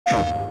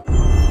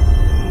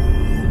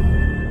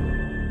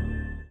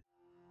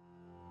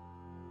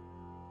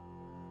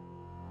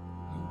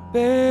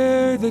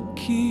bear that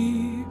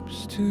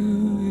keeps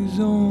to his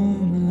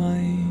own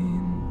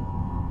line,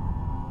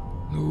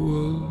 the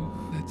wolf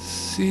that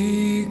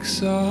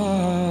seeks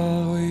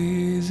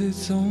always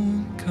its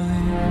own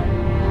kind.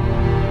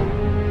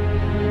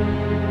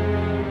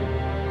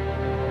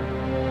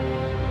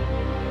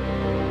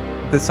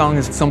 The song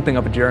is something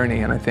of a journey,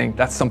 and I think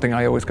that's something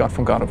I always got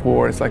from God of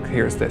War. It's like,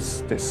 here's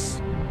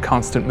this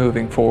constant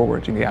moving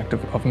forward in the act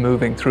of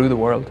moving through the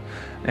world,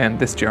 and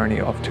this journey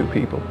of two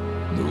people.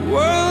 The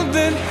world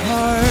that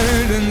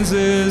hardens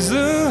as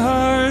a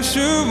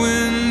harsher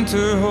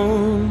winter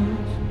holds.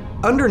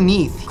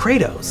 Underneath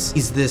Kratos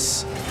is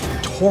this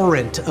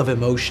torrent of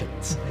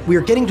emotions. We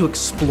are getting to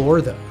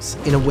explore those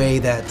in a way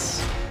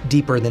that's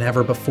deeper than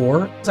ever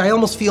before. I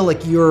almost feel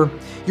like you're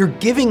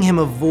giving him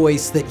a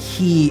voice that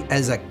he,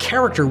 as a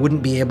character,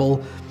 wouldn't be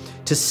able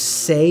to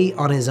say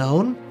on his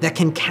own, that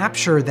can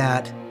capture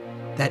that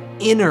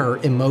inner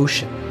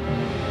emotion.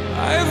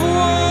 I've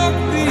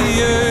walked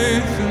the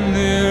earth and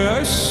there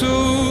are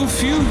so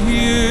few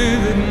here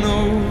that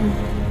know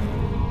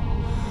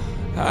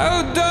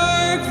how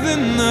dark the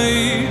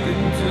night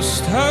and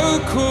just how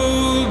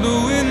cold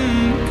the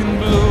wind can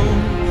blow.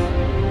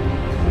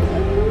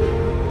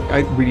 I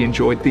really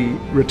enjoyed the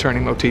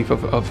returning motif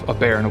of a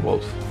bear and a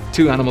wolf.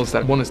 Two animals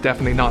that one is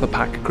definitely not a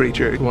pack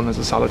creature, one is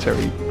a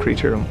solitary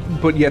creature,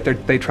 but yet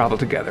they travel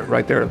together,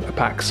 right? They're a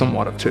pack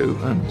somewhat of two,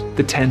 and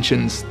the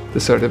tensions, the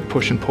sort of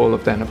push and pull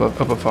of then of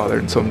a father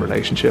and son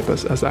relationship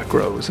as that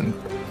grows and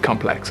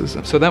complexes.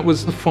 So that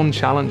was a fun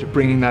challenge,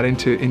 bringing that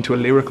into a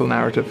lyrical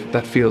narrative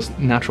that feels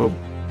natural.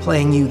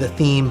 Playing you the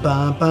theme,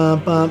 bum,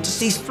 bum, bum, just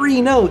these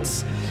 3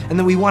 notes, and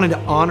then we wanted to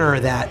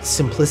honor that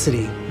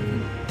simplicity.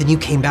 Then you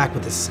came back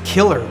with this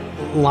killer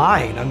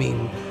line. I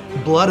mean,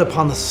 blood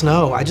upon the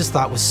snow, I just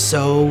thought was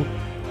so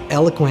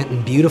eloquent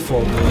and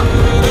beautiful.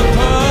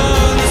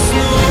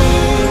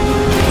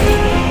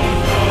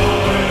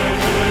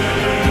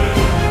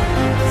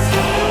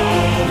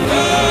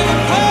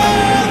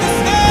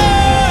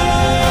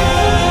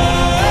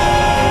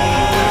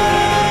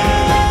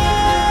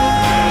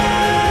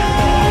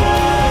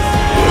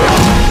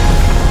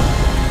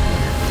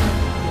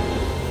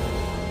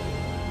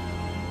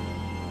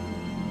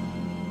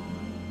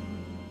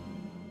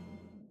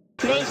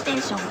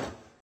 PlayStation